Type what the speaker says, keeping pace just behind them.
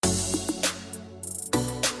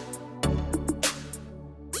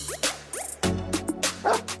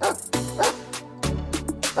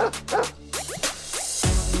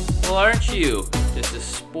you, just a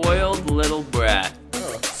spoiled little brat.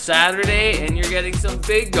 Saturday, and you're getting some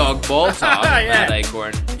big dog ball talk. Matt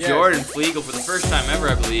Eichhorn, yes. Jordan Flegel for the first time ever,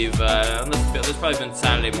 I believe. There's probably been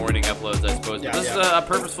Saturday morning uploads, I suppose. But this is a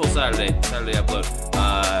purposeful Saturday upload.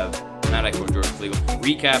 Matt Eichhorn, Jordan Flegel,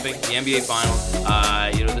 recapping the NBA Finals.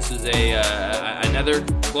 This is another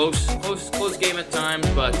close game at times,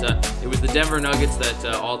 but it was the Denver Nuggets that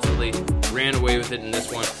ultimately ran away with it in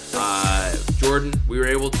this one. Jordan, we were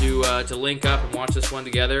able to link up and watch this one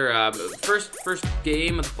together. First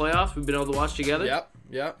game of the playoffs we've been able to watch together.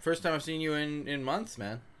 Yep. First time I've seen you in months,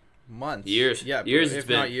 man. Months. Years. Yeah, years. If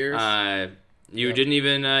not years. You didn't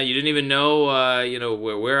even know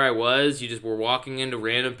where I was. You just were walking into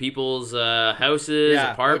random people's houses,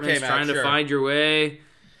 apartments, trying to find your way.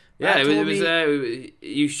 Yeah,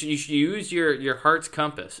 you should use your heart's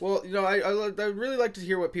compass. Well, I really like to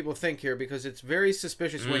hear what people think here, because it's very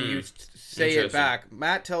suspicious when you say it back.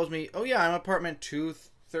 Matt tells me, "Oh yeah, I'm apartment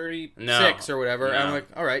 236 or whatever." No. I'm like,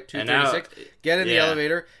 "All right, 236." Get in the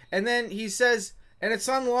elevator, and then he says, "And it's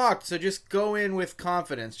unlocked, so just go in with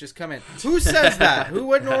confidence. Just come in." Who says that?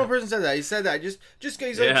 What normal person says that? He said that. Just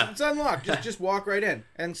he's like, "It's unlocked. Just walk right in."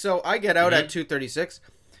 And so I get out at 236.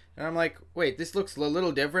 And I'm like, wait, this looks a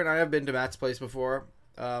little different. I have been to Matt's place before,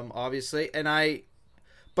 obviously,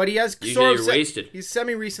 but he has usually you're wasted. He's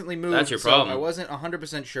semi-recently moved. That's your problem. So I wasn't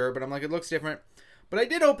 100% sure, but I'm like, it looks different. But I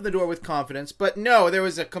did open the door with confidence. But no, there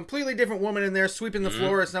was a completely different woman in there sweeping the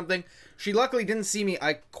floor or something. She luckily didn't see me.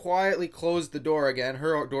 I quietly closed the door again.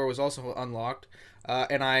 Her door was also unlocked,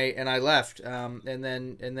 and I left. And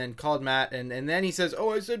then called Matt, and then he says, "Oh,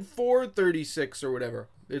 I said 436 or whatever."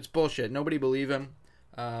 It's bullshit. Nobody believe him.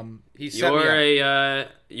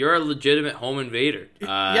 You're a legitimate home invader.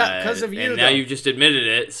 Because of you. And now you've just admitted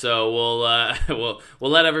it, so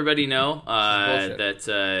we'll let everybody know that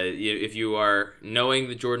if you are knowing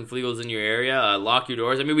that Jordan Flegel's in your area, lock your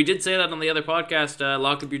doors. I mean, we did say that on the other podcast.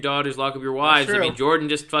 Lock up your daughters, lock up your wives. I mean, Jordan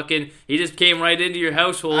just came right into your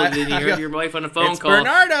household and you heard your wife on a phone call.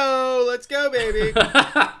 Bernardo, let's go, baby.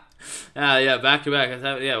 Back to back. That's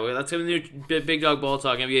going to be the new Big Dog Ball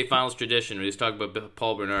Talk NBA Finals tradition. We just talk about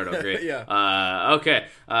Paul Bernardo. Great. Okay.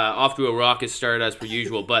 Off to a raucous start as per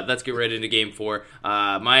usual, but let's get right into Game 4.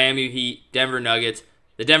 Miami Heat, Denver Nuggets.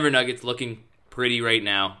 The Denver Nuggets looking pretty right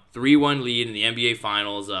now. 3-1 lead in the NBA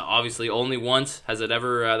Finals. Obviously, only once has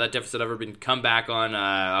that deficit ever been come back on.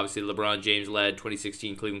 Obviously, LeBron James led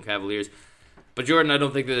 2016 Cleveland Cavaliers. But Jordan, I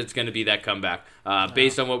don't think that it's going to be that comeback.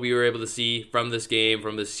 Based on what we were able to see from this game,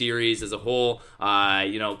 from this series as a whole,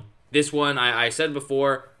 this one I said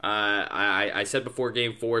before. I said before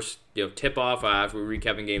Game 4, tip off after we were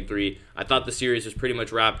recapping Game 3. I thought the series was pretty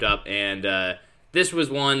much wrapped up, and this was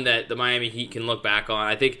one that the Miami Heat can look back on.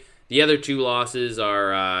 I think the other two losses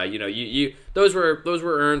are, those were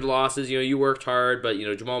earned losses. You worked hard, but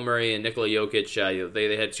Jamal Murray and Nikola Jokic,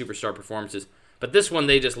 they had superstar performances. But this one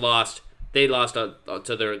they just lost. They lost to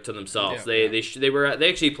themselves. They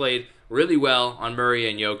actually played really well on Murray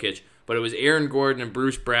and Jokic, but it was Aaron Gordon and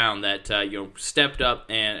Bruce Brown that stepped up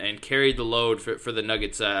and carried the load for the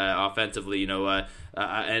Nuggets offensively.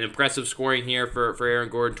 An impressive scoring here for Aaron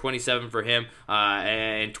Gordon, 27 for him,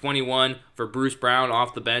 and 21 for Bruce Brown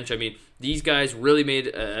off the bench. I mean, these guys really made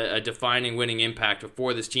a defining winning impact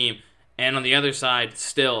for this team. And on the other side,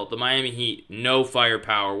 still, the Miami Heat, no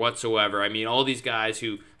firepower whatsoever. I mean, all these guys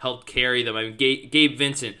who helped carry them. I mean, Gabe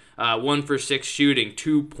Vincent, 1 for 6 shooting,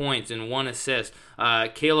 2 points and 1 assist.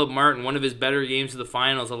 Caleb Martin, one of his better games of the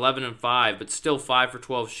finals, 11 and 5, but still 5 for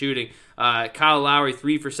 12 shooting. Kyle Lowry,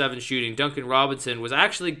 3 for 7 shooting. Duncan Robinson was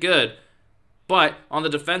actually good. But on the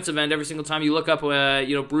defensive end, every single time you look up,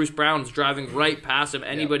 Bruce Brown's driving right past him.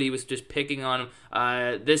 Anybody was just picking on him.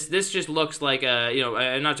 This just looks like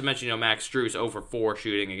and not to mention Max Strus 0 for 4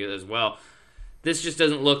 shooting as well. This just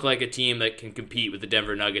doesn't look like a team that can compete with the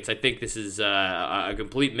Denver Nuggets. I think this is a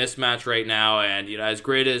complete mismatch right now. And as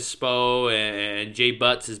great as Spo and Jay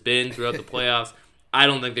Butts has been throughout the playoffs, I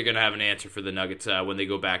don't think they're going to have an answer for the Nuggets when they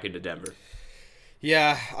go back into Denver.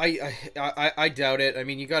 Yeah, I doubt it. I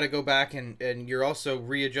mean, you got to go back and you're also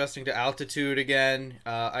readjusting to altitude again.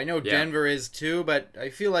 I know Denver is too, but I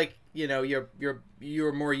feel like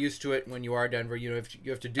you're more used to it when you are Denver. You have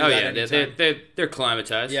to do that. Oh yeah, they're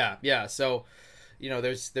climatized. Yeah. So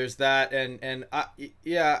there's that, and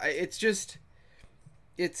it's just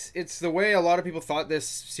it's the way a lot of people thought this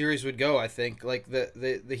series would go. I think like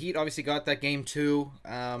the Heat obviously got that game 2.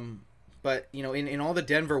 But, in all the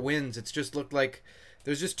Denver wins, it's just looked like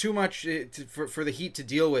there's just too much for the Heat to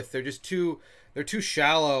deal with. They're just too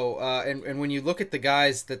shallow. And when you look at the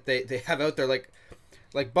guys that they have out there,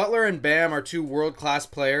 like Butler and Bam are 2 world-class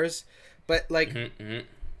players. But,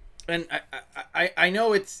 And I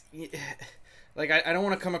know it's like I don't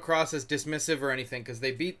want to come across as dismissive or anything, because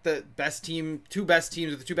they beat the two best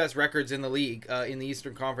teams with the two best records in the league in the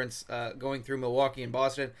Eastern Conference, going through Milwaukee and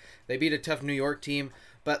Boston. They beat a tough New York team,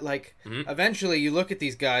 but like eventually you look at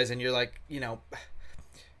these guys and you're like,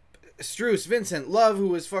 Strus, Vincent, Love, who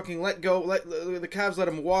was fucking let go, the Cavs let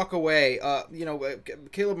him walk away.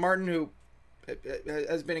 Caleb Martin, who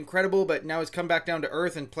has been incredible, but now has come back down to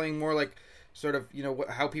earth and playing more like sort of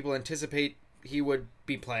how people anticipate he would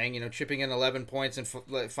be playing, chipping in 11 points and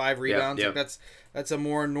 5 rebounds. Yep. Like that's a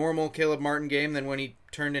more normal Caleb Martin game than when he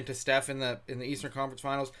turned into Steph in the Eastern Conference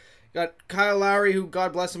Finals. Got Kyle Lowry, who,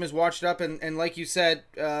 God bless him, has watched up, and like you said,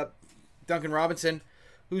 Duncan Robinson,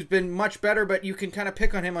 who's been much better, but you can kind of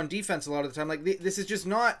pick on him on defense a lot of the time. Like, this is just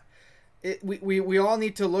not... We all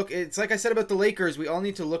need to look... It's like I said about the Lakers, we all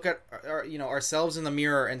need to look at ourselves in the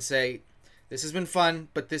mirror and say, this has been fun,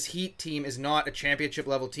 but this Heat team is not a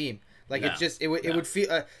championship-level team. Like, it would feel...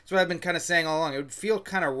 that's what I've been kind of saying all along. It would feel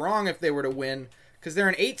kind of wrong if they were to win, because they're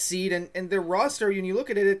an 8 seed, and their roster, when you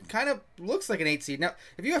look at it, it kind of looks like an 8 seed. Now,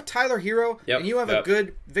 if you have Tyler Hero and you have a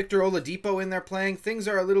good Victor Oladipo in there playing, things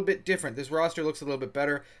are a little bit different. This roster looks a little bit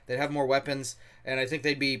better. They'd have more weapons, and I think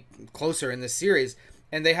they'd be closer in this series.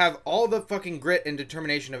 And they have all the fucking grit and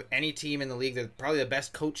determination of any team in the league. They're probably the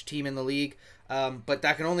best coached team in the league, but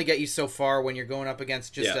that can only get you so far when you're going up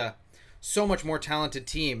against just a so much more talented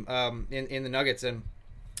team in the Nuggets. And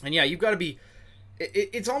yeah, you've got to be...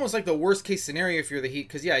 It's almost like the worst case scenario if you're the Heat,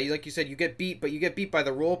 because like you said, you get beat, but you get beat by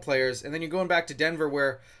the role players, and then you're going back to Denver,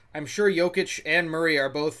 where I'm sure Jokic and Murray are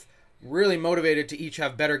both really motivated to each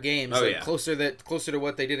have better games, closer to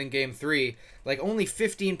what they did in Game 3. Like, only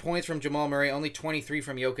 15 points from Jamal Murray, only 23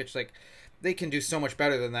 from Jokic. Like, they can do so much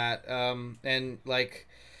better than that. And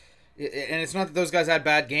it's not that those guys had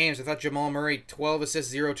bad games. I thought Jamal Murray, 12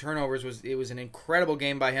 assists, 0 turnovers, was an incredible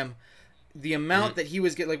game by him. The amount that he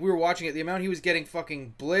was getting, like, we were watching it, the amount he was getting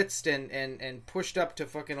fucking blitzed and pushed up to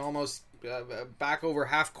fucking almost back over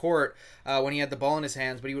half court when he had the ball in his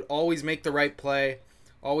hands, but he would always make the right play,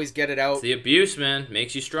 always get it out. It's the abuse, man.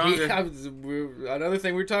 Makes you stronger. Another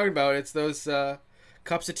thing we were talking about, it's those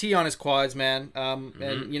cups of tea on his quads, man.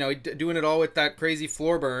 And, doing it all with that crazy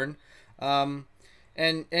floor burn. And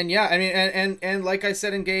yeah, I mean, and like I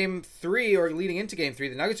said in Game 3, or leading into Game 3,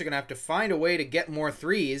 the Nuggets are going to have to find a way to get more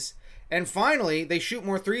threes. And finally, they shoot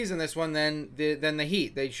more threes in this one than the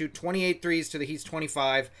Heat. They shoot 28 threes to the Heat's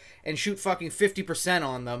 25, and shoot fucking 50%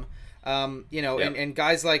 on them. And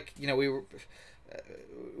guys like,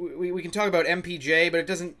 we can talk about MPJ, but it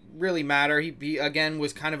doesn't really matter. He again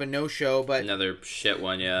was kind of a no-show, but another shit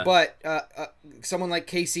one, yeah. But someone like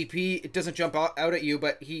KCP, it doesn't jump out at you,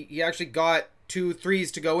 but he actually got 2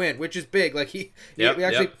 threes to go in, which is big. Like he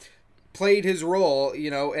actually played his role,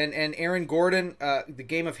 and Aaron Gordon, the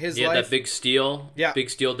game of his life. Yeah, that big steal. Yeah. Big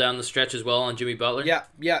steal down the stretch as well on Jimmy Butler. Yeah,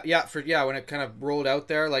 when it kind of rolled out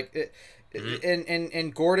there, like it,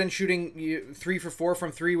 and Gordon shooting 3 for 4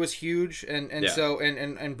 from 3 was huge, so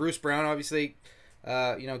Bruce Brown, obviously,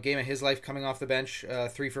 game of his life coming off the bench,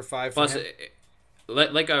 3 for 5 Plus, him.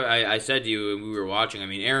 Like I said to you when we were watching, I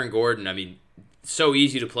mean, Aaron Gordon, so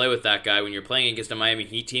easy to play with that guy when you're playing against a Miami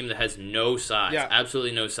Heat team that has no size,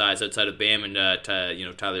 absolutely no size outside of Bam and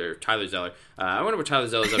Tyler Zeller. I wonder what Tyler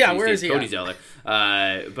Zeller's up to. Where is he? Cody Zeller.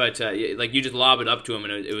 But you just lob it up to him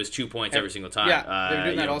and it was 2 points every single time. Yeah, they were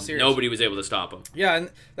doing that all series. Nobody was able to stop him. Yeah, and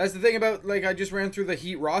that's the thing about, like, I just ran through the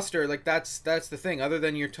Heat roster. Like, that's the thing. Other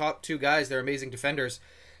than your top 2 guys, they're amazing defenders.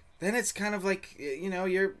 Then it's kind of like,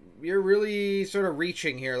 you're really sort of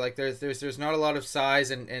reaching here. Like, there's not a lot of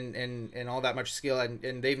size and all that much skill,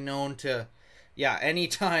 and they've known to,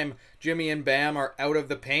 anytime Jimmy and Bam are out of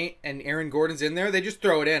the paint and Aaron Gordon's in there, they just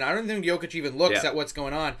throw it in. I don't think Jokic even looks at what's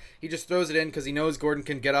going on. He just throws it in because he knows Gordon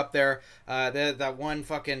can get up there. That one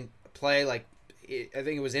fucking play, I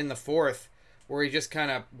think it was in the 4th, where he just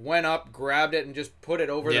kind of went up, grabbed it, and just put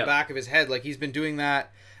it over the back of his head. Like, he's been doing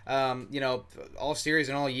that all series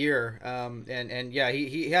and all year.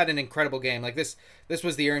 He had an incredible game. Like, this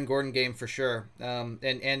was the Aaron Gordon game for sure. Well,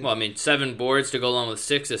 7 boards to go along with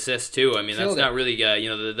 6 assists too. That's not really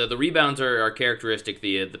the rebounds are characteristic.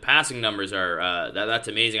 The passing numbers are that's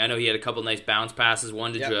amazing. I know he had a couple nice bounce passes.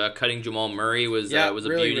 One to cutting Jamal Murray was a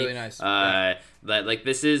really, beauty. Really nice.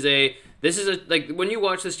 This is a like, when you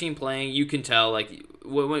watch this team playing, you can tell, like,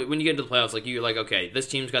 when you get into the playoffs, like, you're like, okay, this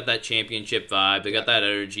team's got that championship vibe. They got that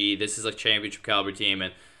energy. This is a championship caliber team,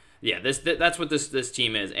 and that's what this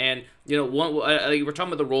team is. And we're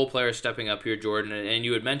talking about the role players stepping up here, Jordan, and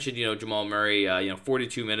you had mentioned Jamal Murray,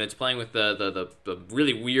 42 minutes playing with the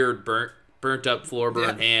really weird burnt burnt up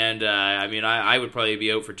floorboard hand. I mean, I would probably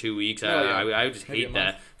be out for 2 weeks. I would just hate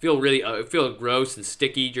that. Feel gross and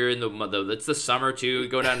sticky during the it's the summer too. You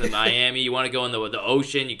go down to Miami, you want to go in the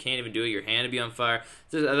ocean, you can't even do it. Your hand would be on fire.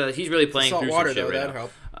 He's really playing through some shit right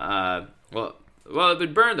now. Well, it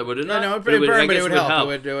would burn though, would it not? No, it would burn, but it would help.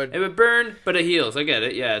 It would burn, but it heals. I get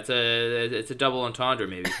it. Yeah, it's a double entendre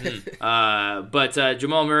maybe. But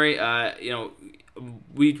Jamal Murray,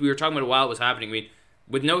 we were talking about it while it was happening. I mean,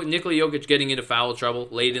 with Nikola Jokic getting into foul trouble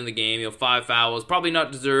late in the game, 5 fouls, probably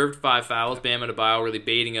not deserved 5 fouls. Bam Adebayo really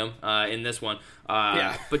baiting him in this one.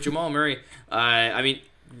 But Jamal Murray, I mean,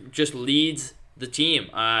 just leads the team.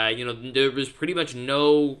 There was pretty much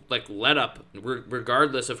no let up,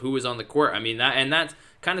 regardless of who was on the court. I mean that's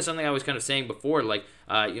kind of something I was kind of saying before.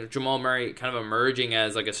 Jamal Murray kind of emerging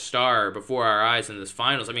as a star before our eyes in this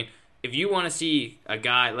finals. I mean, if you want to see a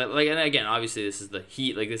guy and again, obviously this is the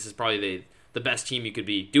Heat. This is probably the best team you could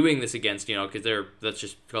be doing this against, because let's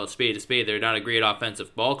just call it spade to spade. They're not a great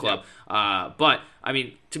offensive ball club. But, I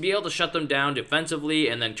mean, to be able to shut them down defensively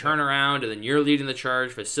and then turn around and then you're leading the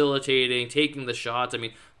charge, facilitating, taking the shots. I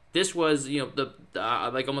mean, this was,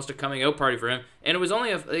 almost a coming out party for him. And it was only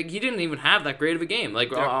he didn't even have that great of a game.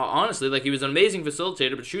 Honestly, he was an amazing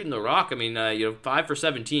facilitator, but shooting the rock, I mean, 5 for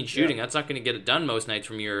 17 shooting, that's not going to get it done most nights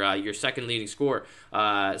from your second leading scorer.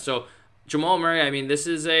 So Jamal Murray, I mean, this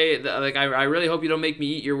is I really hope you don't make me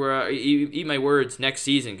eat my words next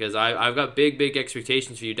season, because I've got big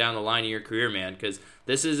expectations for you down the line of your career, man. Because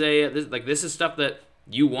this is stuff that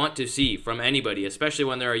you want to see from anybody, especially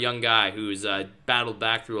when they're a young guy who's battled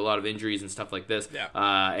back through a lot of injuries and stuff like this.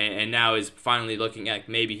 And now is finally looking at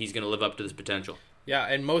maybe he's going to live up to this potential. Yeah,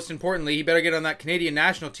 and most importantly, he better get on that Canadian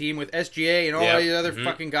national team with SGA and all the other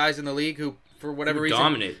fucking guys in the league who, for whatever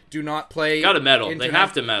reason, do not play. Got to medal. They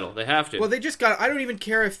have to medal. They have to. Well, they just got. I don't even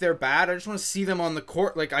care if they're bad. I just want to see them on the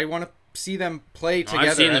court. I want to see them play together.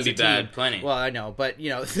 I've seen them be bad, plenty. Well, I know, but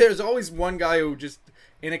there's always one guy who just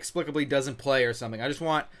inexplicably doesn't play or something. I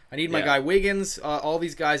need my guy Wiggins. All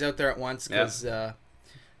these guys out there at once, because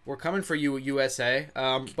we're coming for you, USA.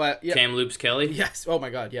 But yeah, Cam Loops Kelly. Yes. Oh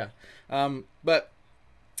my God. Yeah. But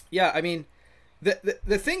yeah, I mean.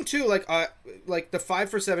 The thing too, the 5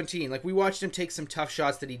 for 17, we watched him take some tough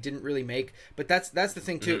shots that he didn't really make, but that's the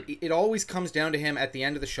thing too. Mm-hmm. It always comes down to him at the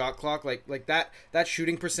end of the shot clock, that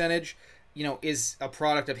shooting percentage, is a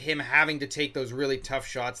product of him having to take those really tough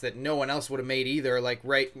shots that no one else would have made either.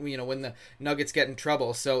 When the Nuggets get in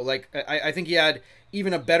trouble. So I think he had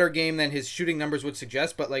even a better game than his shooting numbers would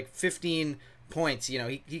suggest, but 15 points,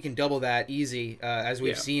 he can double that easy, as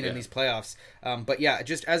we've seen in these playoffs. But yeah,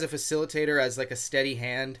 just as a facilitator, as a steady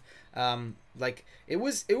hand, it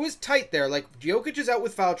was tight there. Jokic is out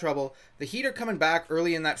with foul trouble. The Heat are coming back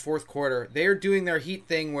early in that fourth quarter. They're doing their Heat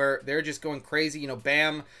thing where they're just going crazy.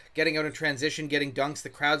 Bam, getting out in transition, getting dunks. The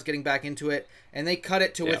crowd's getting back into it, and they cut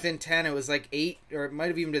it to within 10. It was 8, or it might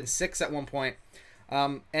have even been 6 at one point.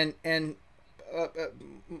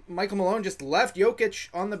 Michael Malone just left Jokic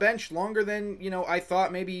on the bench longer than I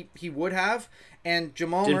thought maybe he would have, and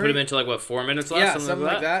Jamal didn't Murray put him into 4 minutes left. Yeah, something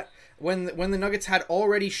like that. When the Nuggets had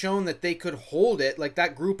already shown that they could hold it,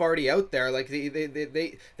 that group already out there,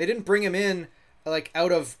 they didn't bring him in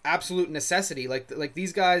out of absolute necessity.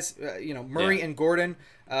 These guys, Murray and Gordon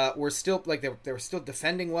were still they were still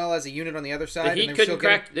defending well as a unit on the other side. The Heat couldn't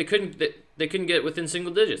crack. They couldn't get within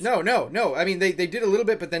single digits. No. I mean, they did a little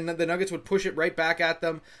bit, but then the Nuggets would push it right back at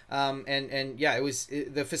them.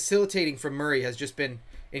 The facilitating from Murray has just been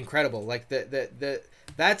incredible.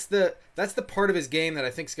 That's the part of his game that I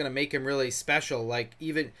think is going to make him really special. I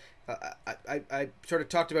sort of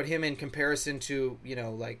talked about him in comparison to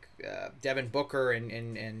Devin Booker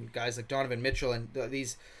and guys like Donovan Mitchell and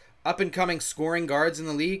these up-and-coming scoring guards in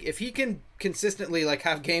the league. If he can consistently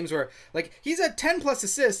have games where he's had 10 plus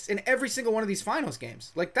assists in every single one of these finals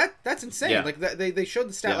games, that's insane. They showed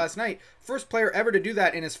the stat last night. First player ever to do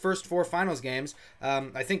that in his first 4 finals games.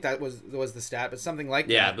 I think that was the stat, but something like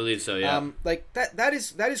that. Yeah, I believe so. Yeah, that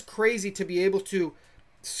is crazy to be able to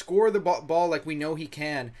score the ball like we know he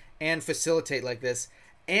can and facilitate like this.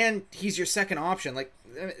 And he's your second option.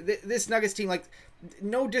 This Nuggets team,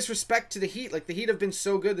 no disrespect to the Heat. The Heat have been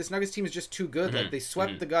so good. This Nuggets team is just too good. They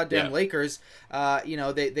swept the goddamn Lakers.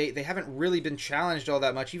 They haven't really been challenged all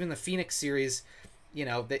that much. Even the Phoenix series,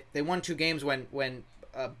 they won 2 games when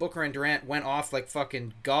Booker and Durant went off like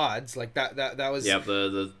fucking gods. Like that was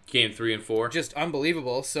the game 3 and 4 just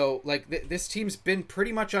unbelievable. So like this team's been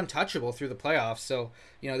pretty much untouchable through the playoffs. So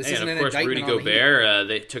this isn't an indictment Rudy Gobert.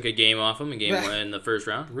 They took a game off him in game 1 in the first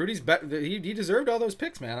round. Rudy's he deserved all those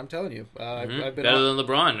picks, man. I'm telling you. I've been better than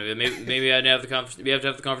LeBron. Maybe I'd have we have to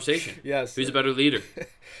have the conversation. Yes, who's a better leader?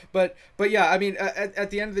 but yeah, I mean, at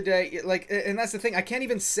the end of the day, like, and that's the thing. I can't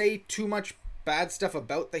even say too much bad stuff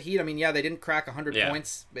about the Heat. I mean, yeah, they didn't crack 100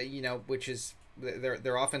 points, but, which is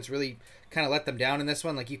their offense really kind of let them down in this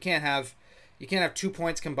one. Like, you can't have 2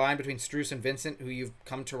 points combined between Strus and Vincent, who you've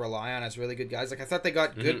come to rely on as really good guys. Like, I thought they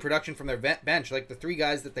got good production from their bench. Like, the 3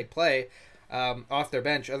 guys that they play off their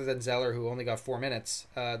bench, other than Zeller, who only got 4 minutes,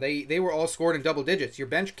 they were all scored in double digits. Your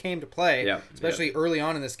bench came to play, especially early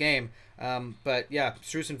on in this game. But yeah,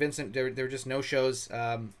 Strus and Vincent, they're just no shows.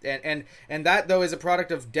 And that though is a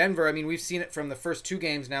product of Denver. I mean, we've seen it from the first 2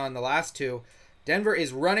 games now and the last 2. Denver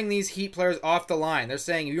is running these Heat players off the line. They're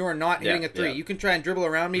saying you are not hitting a 3. You can try and dribble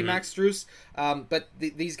around me, Max Strus. But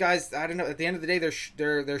these guys, I don't know. At the end of the day,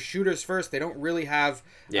 they're shooters first. They don't really have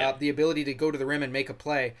the ability to go to the rim and make a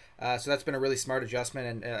play. So that's been a really smart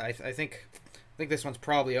adjustment. And I think this one's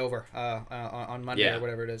probably over on Monday or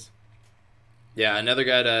whatever it is. Yeah, another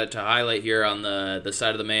guy to highlight here on the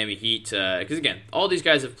side of the Miami Heat, because again, all these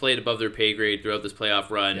guys have played above their pay grade throughout this playoff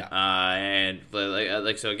run, and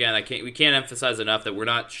so again, we can't emphasize enough that we're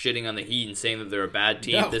not shitting on the Heat and saying that they're a bad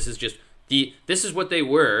team. No. This is just this is what they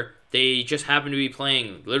were. They just happen to be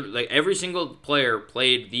playing. Like every single player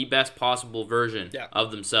played the best possible version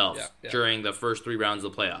of themselves during the first 3 rounds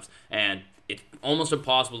of the playoffs, and it's almost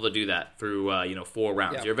impossible to do that through 4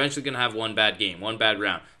 rounds. You're eventually going to have one bad game, one bad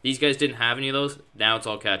round. These guys didn't have any of those. Now it's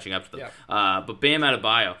all catching up to them. But Bam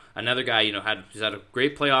Adebayo, another guy, he's had a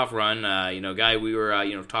great playoff run. Guy we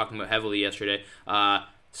were talking about heavily yesterday.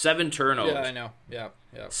 7 turnovers. Yeah, I know. Yeah.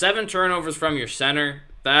 7 turnovers from your center.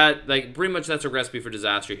 That pretty much that's a recipe for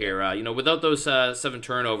disaster here. Without those 7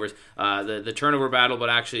 turnovers, the turnover battle would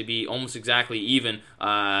actually be almost exactly even.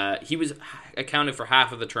 He was accounting for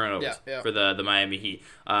half of the turnovers for the Miami Heat.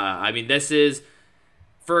 I mean, this is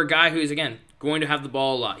for a guy who's again going to have the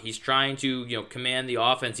ball a lot. He's trying to command the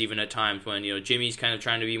offense even at times when Jimmy's kind of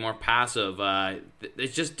trying to be more passive.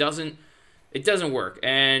 It just doesn't work,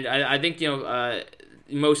 and I think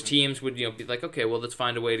most teams would be like, okay, well, let's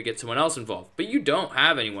find a way to get someone else involved. But you don't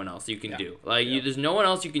have anyone else you can do. There's no one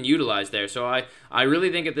else you can utilize there. So I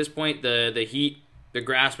really think at this point the Heat, they're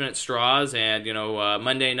grasping at straws, and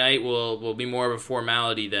Monday night will be more of a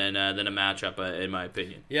formality than a matchup, in my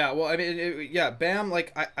opinion. Yeah, well, I mean, Bam.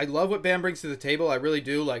 I love what Bam brings to the table. I really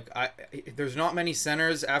do. There's not many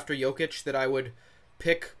centers after Jokic that I would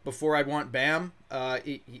pick before I'd want Bam.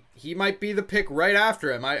 He might be the pick right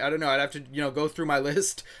after him. I don't know. I'd have to go through my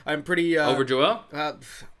list. I'm pretty over Joel.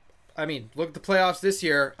 I mean, look at the playoffs this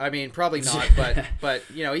year. I mean, probably not, but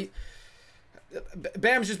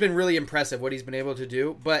Bam's just been really impressive what he's been able to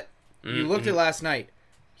do. But you looked at last night.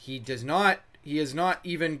 He is not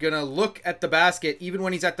even gonna look at the basket even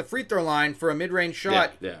when he's at the free throw line for a mid-range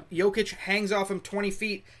shot. Jokic hangs off him 20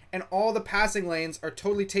 feet, and all the passing lanes are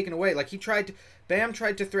totally taken away. Bam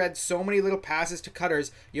tried to thread so many little passes to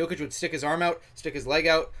cutters. Jokic would stick his arm out, stick his leg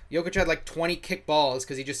out. Jokic had 20 kick balls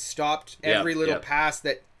because he just stopped every little pass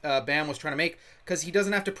that Bam was trying to make, because he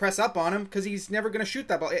doesn't have to press up on him because he's never going to shoot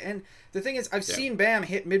that ball. And the thing is, I've seen Bam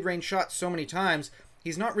hit mid-range shots so many times.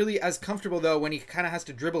 He's not really as comfortable, though, when he kind of has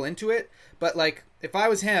to dribble into it. But, if I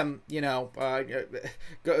was him, going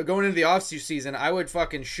into the off-season, I would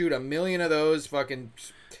fucking shoot a million of those,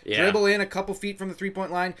 dribble in a couple feet from the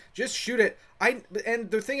three-point line. Just shoot it. And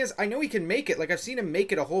the thing is, I know he can make it. I've seen him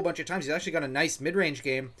make it a whole bunch of times. He's actually got a nice mid-range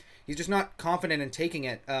game. He's just not confident in taking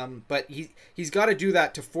it. But he's got to do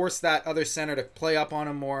that to force that other center to play up on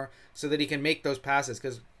him more so that he can make those passes.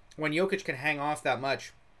 Because when Jokic can hang off that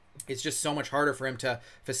much, it's just so much harder for him to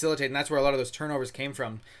facilitate, and that's where a lot of those turnovers came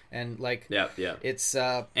from. And it's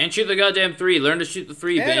and shoot the goddamn 3. Learn to shoot the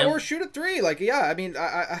 3, man. Or shoot a 3. I mean,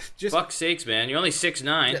 I just fuck's sakes, man. You're only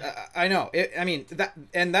 6'9". I know.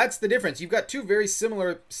 That's the difference. You've got 2 very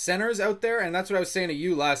similar centers out there, and that's what I was saying to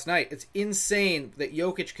you last night. It's insane that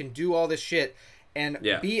Jokic can do all this shit and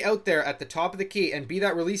be out there at the top of the key and be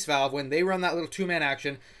that release valve when they run that little 2-man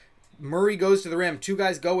action. Murray goes to the rim. 2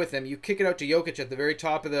 guys go with him. You kick it out to Jokic at the very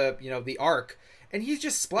top of the arc, and he's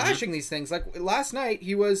just splashing these things. Last night,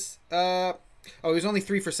 he was he was only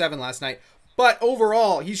 3 for 7 last night, but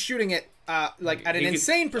overall, he's shooting it like at an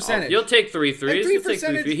insane percentage. You'll take 3 threes. 3 for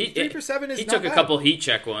 7 is he not took bad. A couple heat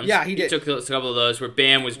check ones. Yeah, he did. He took a couple of those where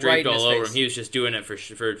Bam was draped right all over face. him. He was just doing it for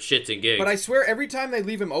shits and gigs. But I swear, every time they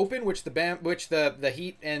leave him open, which the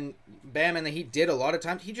Heat and Bam and the Heat did a lot of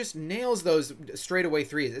times, he just nails those straightaway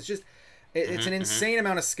threes. It's just it's an insane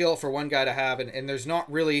amount of skill for one guy to have, and there's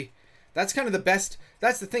not really. That's kind of the best.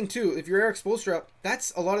 That's the thing too. If you're Eric Spoelstra,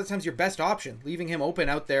 that's a lot of times your best option, leaving him open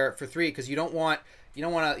out there for three, because you don't want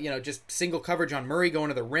to just single coverage on Murray going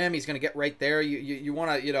to the rim. He's going to get right there. You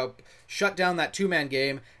want to shut down that 2-man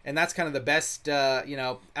game, and that's kind of the best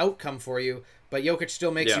outcome for you. But Jokic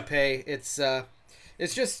still makes you pay. It's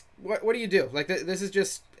just what do you do? Like this is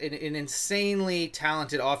just an insanely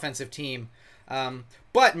talented offensive team.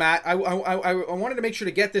 But Matt, I wanted to make sure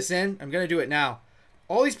to get this in. I'm going to do it now.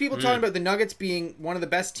 All these people talking about the Nuggets being one of the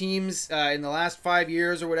best teams in the last 5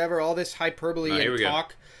 years or whatever, all this hyperbole and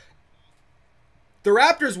talk. The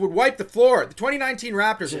Raptors would wipe the floor. The 2019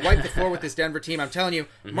 Raptors would wipe the floor with this Denver team. I'm telling you.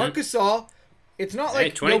 Marc Gasol, it's not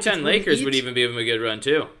like... 2010 Lakers would even give him a good run,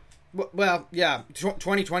 too. Well, yeah.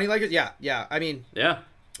 2020 Lakers? Yeah. I mean... Yeah.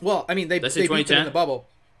 Well, I mean, they beat them in the bubble.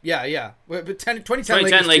 Yeah. But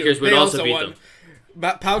 2010 Lakers would also beat them.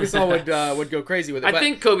 Pau Gasol would go crazy with it. I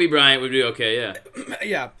think Kobe Bryant would be okay.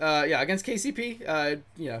 Yeah. Against KCP,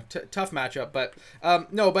 tough matchup. But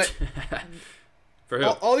no, but for who?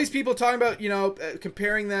 All these people talking about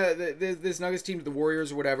comparing this Nuggets team to the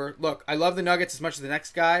Warriors or whatever. Look, I love the Nuggets as much as the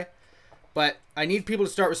next guy, but I need people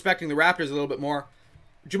to start respecting the Raptors a little bit more.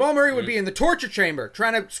 Jamal Murray would be in the torture chamber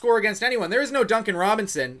trying to score against anyone. There is no Duncan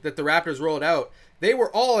Robinson that the Raptors rolled out. They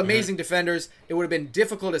were all amazing defenders. It would have been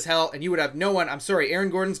difficult as hell, and you would have no one. I'm sorry,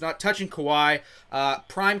 Aaron Gordon's not touching Kawhi.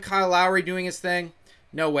 Prime Kyle Lowry doing his thing.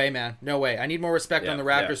 No way, man. No way. I need more respect on the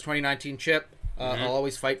Raptors 2019 chip. I'll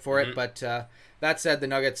always fight for it. But that said, the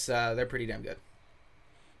Nuggets, they're pretty damn good.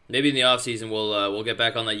 Maybe in the offseason we'll get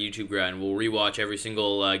back on that YouTube grind. We'll rewatch every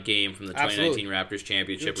single game from the 2019 Raptors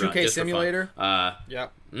championship run. 2K simulator? Yeah.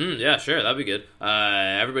 Yeah, sure. That'd be good.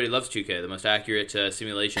 Everybody loves 2K, the most accurate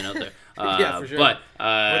simulation out there. Yeah, for sure. But,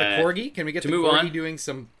 or the Corgi? Can we get to Corgi doing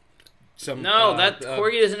some No, that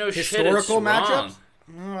Corgi doesn't know historical shit. matchups?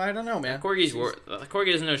 Oh, I don't know, man. Corgi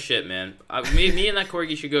doesn't know shit, man. Me and that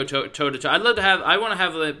Corgi should go toe to toe. I want to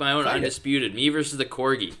have my own undisputed. Me versus the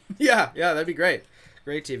Corgi. Yeah, that'd be great.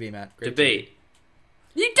 Great TV, Matt. Great debate. TV.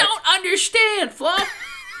 You don't understand, Fluff.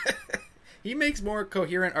 He makes more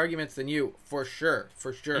coherent arguments than you, for sure.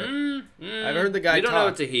 I've heard the guy talk. You don't know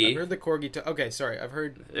it's a he. I've heard the Corgi talk. Okay, sorry. I've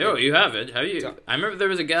heard... Oh, you haven't? Have you? I remember there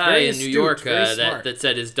was a guy in New York that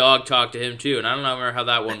said his dog talked to him, too, and I don't remember how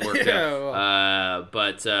that one worked out.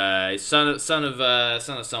 But son of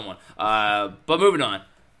someone. But moving on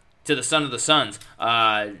to the son of the Suns.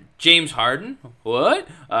 James Harden, what?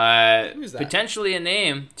 Who's that? Potentially a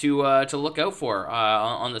name to look out for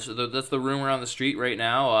on this. That's the rumor on the street right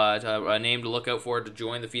now. A name to look out for to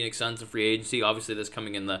join the Phoenix Suns in free agency. Obviously, this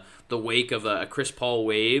coming in the wake of a Chris Paul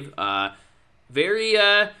wave. Very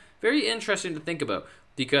interesting to think about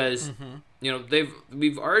because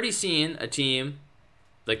we've already seen a team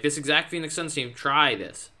like this exact Phoenix Suns team try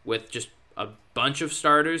this with just a bunch of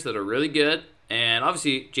starters that are really good. And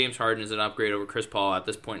obviously, James Harden is an upgrade over Chris Paul at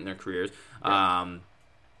this point in their careers. Yeah.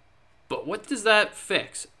 But what does that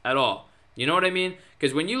fix at all? You know what I mean?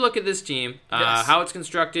 Because when you look at this team, how it's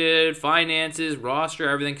constructed, finances, roster,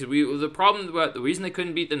 everything, because the reason they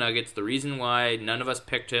couldn't beat the Nuggets, the reason why none of us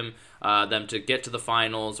picked them to get to the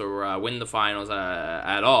finals or win the finals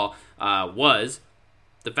at all was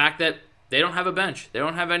the fact that they don't have a bench. They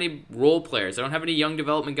don't have any role players. They don't have any young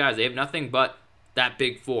development guys. They have nothing but that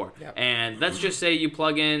big four. Yep. And let's just say you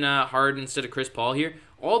plug in Harden instead of Chris Paul here.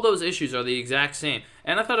 All those issues are the exact same.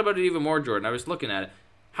 And I thought about it even more, Jordan. I was looking at it.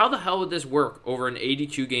 How the hell would this work over an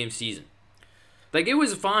 82-game season? Like, it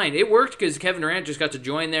was fine. It worked because Kevin Durant just got to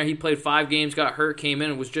join there. He played 5 games, got hurt, came in,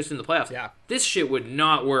 and was just in the playoffs. Yeah. This shit would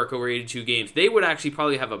not work over 82 games. They would actually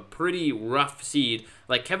probably have a pretty rough seed.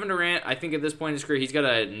 Like, Kevin Durant, I think at this point in his career, he's got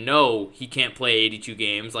to know he can't play 82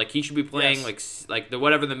 games. Like, he should be playing, like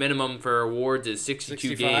whatever the minimum for awards is,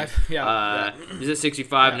 62 games. Yeah. Is it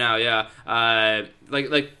 65 now? Yeah.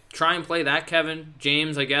 Like, try and play that, Kevin.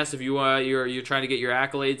 James, I guess, if you're trying to get your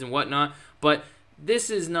accolades and whatnot. But this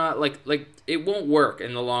is not, like it won't work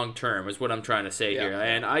in the long term is what I'm trying to say here.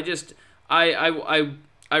 And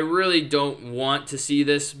I really don't want to see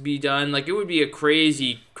this be done. Like, it would be a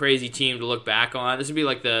crazy team to look back on. This would be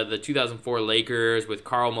like the 2004 Lakers with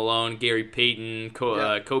Karl Malone, Gary Payton,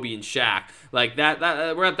 Kobe, and Shaq. Like that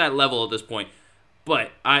we're at that level at this point.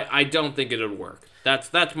 But I don't think it would work.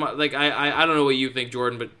 That's my like I don't know what you think,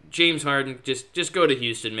 Jordan, but James Harden, just go to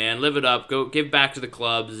Houston, man. Live it up. Go give back to the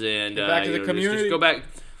clubs and give back to the community. Just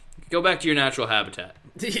go back to your natural habitat.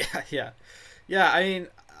 Yeah. I mean,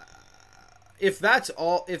 if that's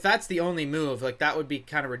the only move, like that would be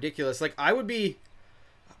kind of ridiculous. Like I would be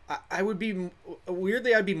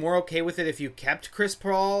weirdly, I'd be more okay with it if you kept Chris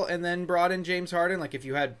Paul and then brought in James Harden. Like if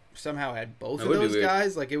you had somehow had both of those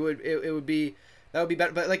guys, like it would be. That would be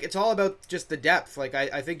better, but like it's all about just the depth. Like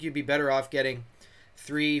I think you'd be better off getting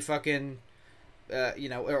 3 fucking,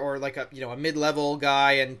 or like a mid-level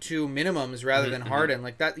guy and 2 minimums rather than Harden.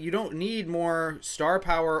 Like that, you don't need more star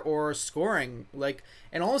power or scoring. Like,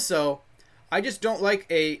 and also, I just don't like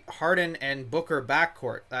a Harden and Booker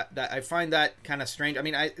backcourt. That I find that kind of strange. I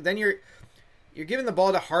mean, then you're giving the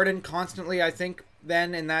ball to Harden constantly. I think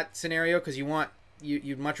then in that scenario because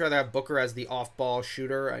you'd much rather have Booker as the off-ball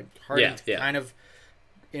shooter. Harden kind of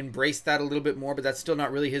embraced that a little bit more, but that's still not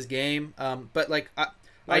really his game. But like,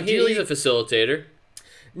 ideally, he's a facilitator.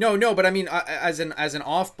 No, but I mean, as an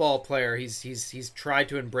off-ball player, he's tried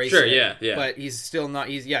to embrace it. Yeah. But he's still not.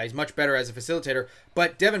 He's much better as a facilitator.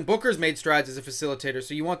 But Devin Booker's made strides as a facilitator,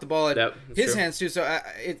 so you want the ball at his hands too. So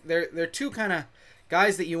they're 2 kind of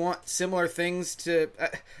guys that you want similar things to.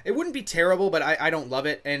 It wouldn't be terrible, but I don't love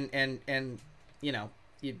it. And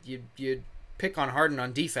you'd pick on Harden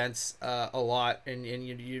on defense a lot, and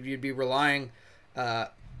you'd be relying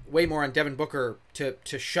way more on Devin Booker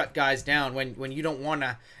to shut guys down when you don't want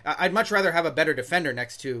to. I'd much rather have a better defender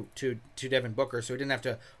next to Devin Booker, so he didn't have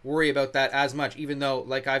to worry about that as much. Even though,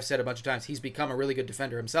 like I've said a bunch of times, he's become a really good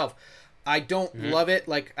defender himself. I don't love it.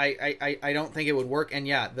 Like I don't think it would work. And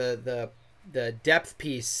yeah, the depth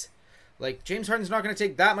piece, like James Harden's not going to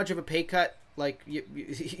take that much of a pay cut. Like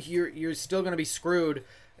you're still going to be screwed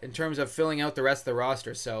in terms of filling out the rest of the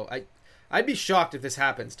roster. So I'd be shocked if this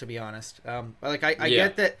happens, to be honest. Like I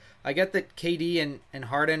get that KD and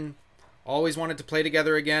Harden always wanted to play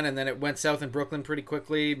together again, and then it went south in Brooklyn pretty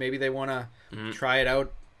quickly. Maybe they want to try it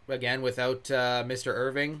out again without Mr.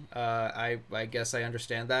 Irving. I guess I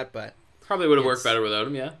understand that, but probably would have worked better without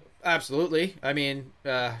him. Yeah. Absolutely. I mean,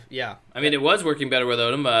 yeah. I mean, it was working better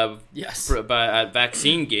without him. Yes. At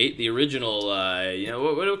Vaccine Gate, the original,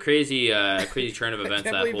 what a crazy turn of events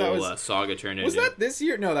that whole saga turned into. Was that this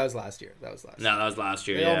year? No, that was last year. No, that was last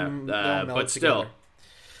year. But still,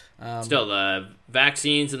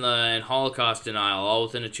 vaccines and Holocaust denial all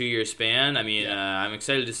within a 2-year span. I mean, I'm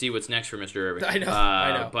excited to see what's next for Mr. Irving. I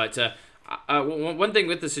know. But one thing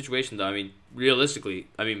with the situation, though, I mean, realistically,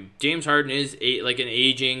 James Harden is an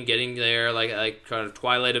aging, getting there, like kind of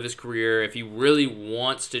twilight of his career. If he really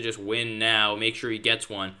wants to just win now, make sure he gets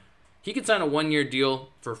one. He could sign a 1-year deal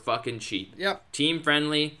for fucking cheap. Yep. Team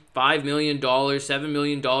friendly, $5 million, $7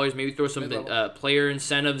 million. Maybe throw some player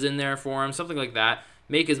incentives in there for him, something like that.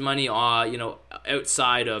 Make his money,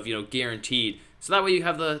 outside of guaranteed. So that way you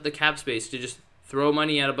have the cap space to just throw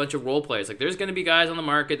money at a bunch of role players. Like, there's going to be guys on the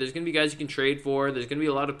market. There's going to be guys you can trade for. There's going to be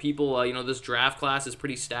a lot of people. This draft class is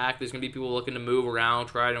pretty stacked. There's going to be people looking to move around,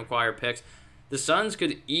 try to acquire picks. The Suns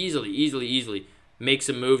could easily make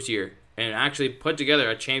some moves here and actually put together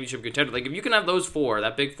a championship contender. Like, if you can have those 4,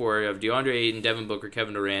 that big 4 of DeAndre Ayton, Devin Booker,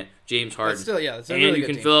 Kevin Durant, James Harden, that's a really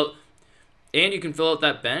good team. And you can fill out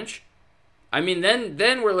that bench. I mean,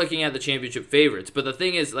 then we're looking at the championship favorites. But the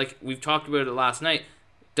thing is, like we've talked about it last night,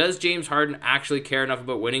 does James Harden actually care enough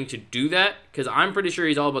about winning to do that? Because I'm pretty sure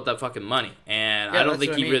he's all about that fucking money, and I don't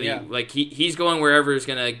think he really he's going wherever is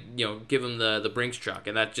gonna give him the Brinks truck,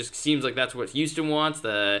 and that just seems like that's what Houston wants,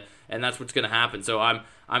 and that's what's gonna happen. So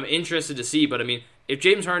I'm interested to see, but I mean, if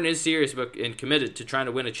James Harden is serious about and committed to trying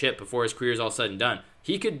to win a chip before his career is all said and done,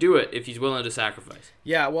 he could do it if he's willing to sacrifice.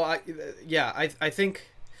 Yeah, well, I think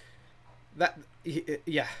that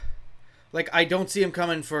Like, I don't see him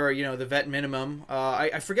coming for, the vet minimum.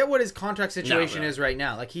 I forget what his contract situation is right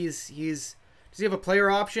now. Like, he's does he have a player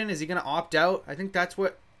option? Is he going to opt out? I think that's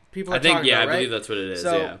what people are talking about, right? I believe that's what it is,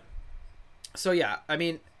 So, yeah, I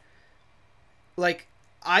mean, like,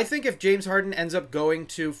 I think if James Harden ends up going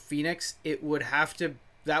to Phoenix, that would have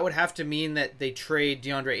to mean that they trade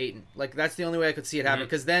DeAndre Ayton. Like, that's the only way I could see it happen,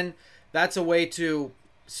 because then that's a way to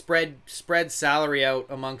spread salary out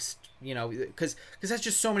amongst, because that's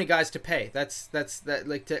just so many guys to pay. That's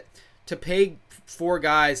like to pay 4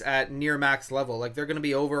 guys at near max level. Like, they're going to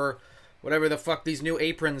be over whatever the fuck these new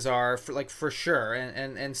aprons are for sure.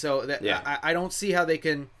 And so that I don't see how they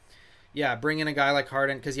can bring in a guy like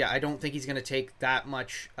Harden, because I don't think he's going to take that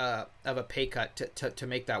much of a pay cut to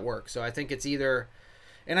make that work. So I think it's either,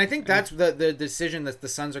 and I think that's the decision that the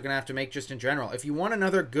Suns are going to have to make just in general. If you want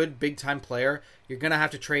another good big time player, you're going to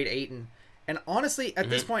have to trade Ayton. And honestly, at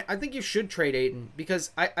this point, I think you should trade Ayton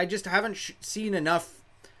because I just haven't seen enough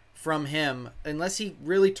from him unless he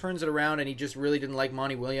really turns it around and he just really didn't like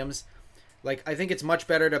Monty Williams. Like, I think it's much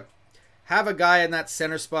better to have a guy in that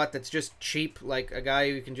center spot that's just cheap, like a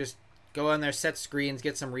guy who can just go in there, set screens,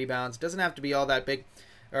 get some rebounds. Doesn't have to be all that big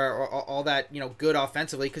or all that, good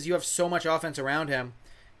offensively because you have so much offense around him.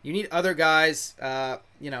 You need other guys,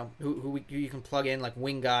 who you can plug in, like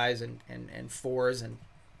wing guys and fours and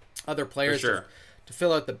other players to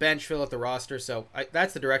fill out the bench, fill out the roster. So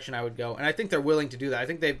that's the direction I would go, and I think they're willing to do that. I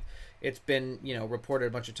think it's been reported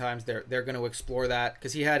a bunch of times they're going to explore that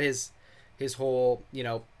because he had his whole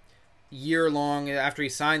year long after he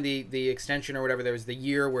signed the extension or whatever. There was the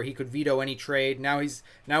year where he could veto any trade. Now he's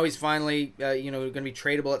finally going to be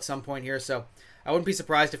tradable at some point here. So I wouldn't be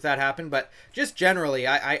surprised if that happened. But just generally,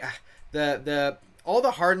 the all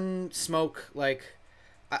the Harden smoke, like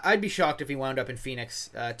I'd be shocked if he wound up in Phoenix.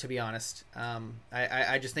 To be honest,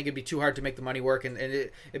 I just think it'd be too hard to make the money work, and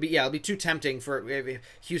it'd be too tempting for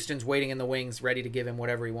Houston's waiting in the wings, ready to give him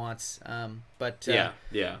whatever he wants. But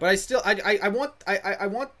I still I want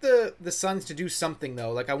the Suns to do something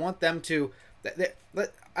though. Like I want them to.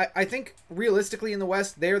 I think realistically in the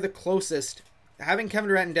West, they're the closest. Having Kevin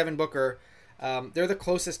Durant and Devin Booker, they're the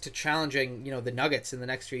closest to challenging the Nuggets in the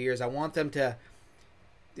next few years. I want them to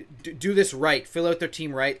do this right, fill out their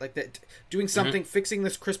team right, like that. Doing something, fixing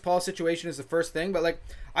this Chris Paul situation is the first thing. But like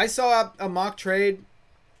I saw a mock trade,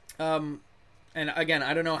 and again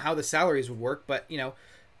I don't know how the salaries would work, but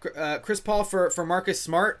Chris Paul for Marcus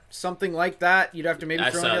Smart, something like that. You'd have to maybe.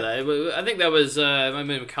 I saw that. I think that was might have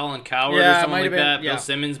been Colin Coward or something like that. Bill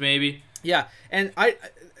Simmons maybe. Yeah, and I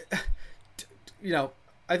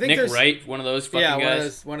think Nick Wright, one of those fucking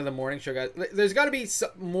guys. One of the morning show guys. There's got to be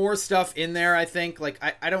more stuff in there, I think. Like,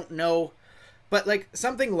 I don't know. But, like,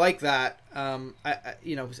 something like that,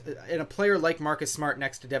 in a player like Marcus Smart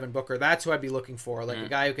next to Devin Booker, that's who I'd be looking for. Like, a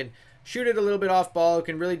guy who can shoot it a little bit off ball, who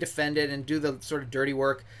can really defend it and do the sort of dirty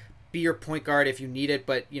work, be your point guard if you need it,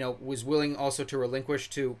 but, was willing also to relinquish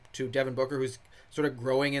to Devin Booker, who's sort of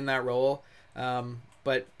growing in that role.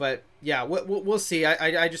 But yeah, we'll see.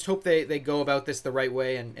 I just hope they go about this the right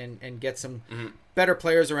way and get some better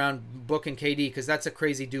players around Book and KD because that's a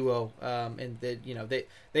crazy duo. And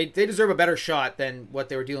they deserve a better shot than what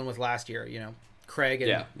they were dealing with last year. Craig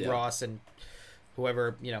and Ross and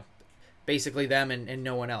whoever. Basically them and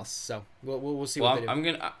no one else. So we'll see what they do.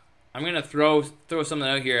 I'm gonna throw something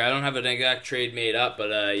out here. I don't have an exact trade made up,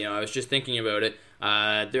 but I was just thinking about it.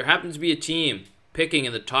 There happens to be a team picking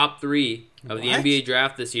in the top 3 of the NBA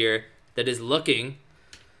draft this year that is looking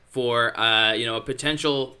for a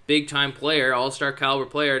potential big time player, all-star caliber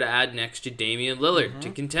player to add next to Damian Lillard to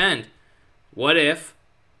contend. What if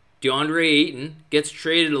DeAndre Ayton gets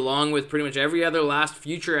traded along with pretty much every other last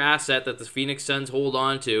future asset that the Phoenix Suns hold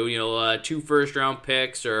on to, 2 first-round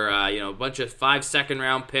picks or a bunch of 5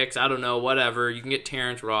 second-round picks, I don't know, whatever. You can get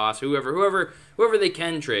Terrence Ross, whoever they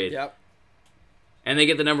can trade. Yep. And they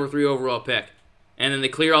get the number 3 overall pick. And then they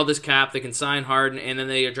clear all this cap. They can sign Harden, and then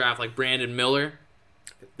they draft like Brandon Miller.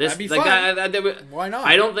 That'd be fun. Why not?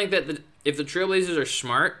 I don't think that if the Trailblazers are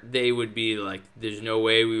smart, they would be like, "There's no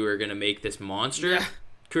way we were gonna make this monster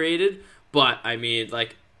created." But I mean,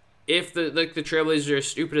 like, if the Trailblazers are as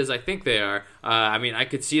stupid as I think they are, I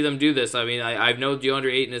could see them do this. I mean, I know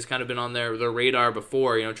DeAndre Ayton has kind of been on their radar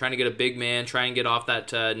before. Trying to get a big man, try and get off that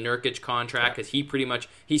Nurkic contract because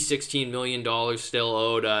he's $16 million still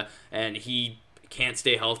owed, and he can't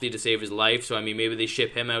stay healthy to save his life. So maybe they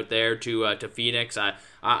ship him out there to Phoenix.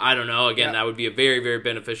 I don't know. Again, that would be a very, very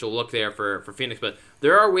beneficial look there for Phoenix. But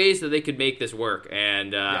there are ways that they could make this work,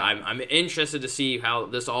 and I'm interested to see how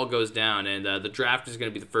this all goes down. And the draft is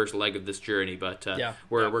going to be the first leg of this journey. But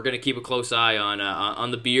we're going to keep a close eye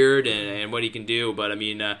on the beard and what he can do. But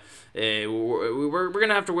we're going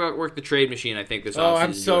to have to work the trade machine. I think this. Oh,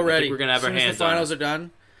 I'm so ready. We're going to have our hands on. As soon as the finals are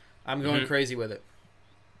done, I'm going crazy with it.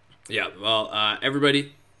 Yeah, well,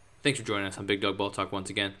 everybody, thanks for joining us on Big Dog Ball Talk once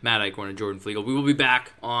again. Matt Eichhorn and Jordan Flegel. We will be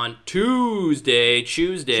back on Tuesday.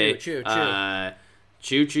 Chew. To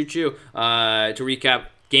recap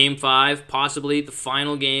Game 5, possibly the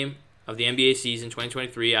final game of the NBA season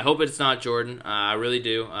 2023. I hope it's not, Jordan. I really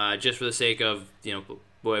do. Just for the sake of,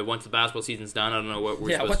 once the basketball season's done, I don't know what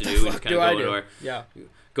we're supposed to do. We just kind of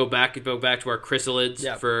go back to our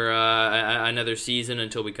chrysalids for another season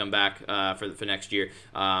until we come back for next year.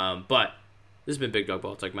 But this has been Big Dog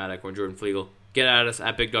Ball Talk. Matt Eichhorn, Jordan Flegel. Get at us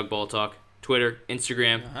at Big Dog Ball Talk. Twitter,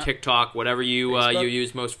 Instagram, TikTok, whatever you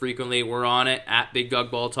use most frequently. We're on it at Big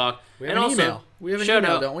Dog Ball Talk. We have an email. We have an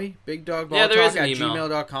email, don't we?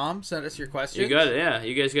 BigDogBallTalk@gmail.com. Send us your questions. You got it. Yeah,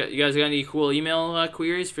 you guys got any cool email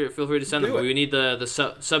queries? Feel free to send them. We need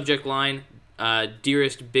the subject line,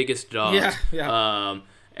 dearest biggest dog. Yeah.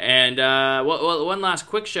 And one last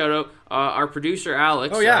quick shout out, our producer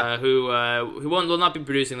Alex, who will not be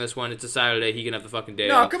producing this one. It's a Saturday. He can have the fucking day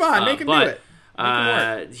off. No, come on, make him do it.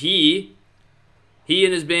 He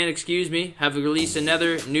and his band, Excuse Me, have released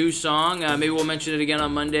another new song. Maybe we'll mention it again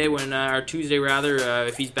on Monday or Tuesday rather,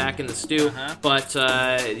 if he's back in the stew. But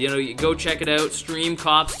go check it out. Stream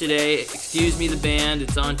Cops today. Excuse Me, the band.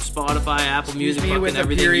 It's on Spotify, Apple Music, fucking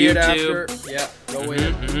everything, YouTube. Go with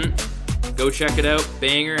it. Go check it out.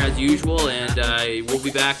 Banger as usual, and we'll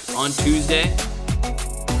be back on Tuesday.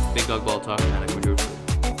 Big Dog Ball Talk, and I'm George.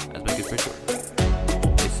 That's my good for short.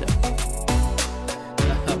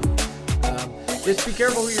 Just be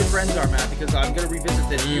careful who your friends are, Matt, because I'm going to revisit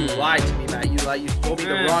this. You lied to me, Matt. You told me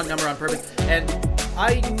the wrong number on purpose, and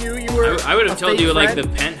I knew you were. I would have told you like the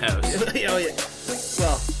penthouse.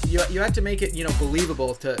 Well, you had to make it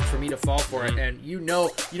believable for me to fall for it, and you know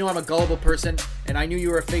I'm a gullible person, and I knew you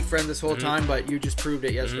were a fake friend this whole time, but you just proved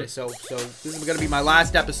it yesterday. So this is going to be my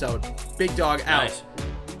last episode. Big Dog out. Nice.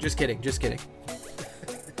 Just kidding.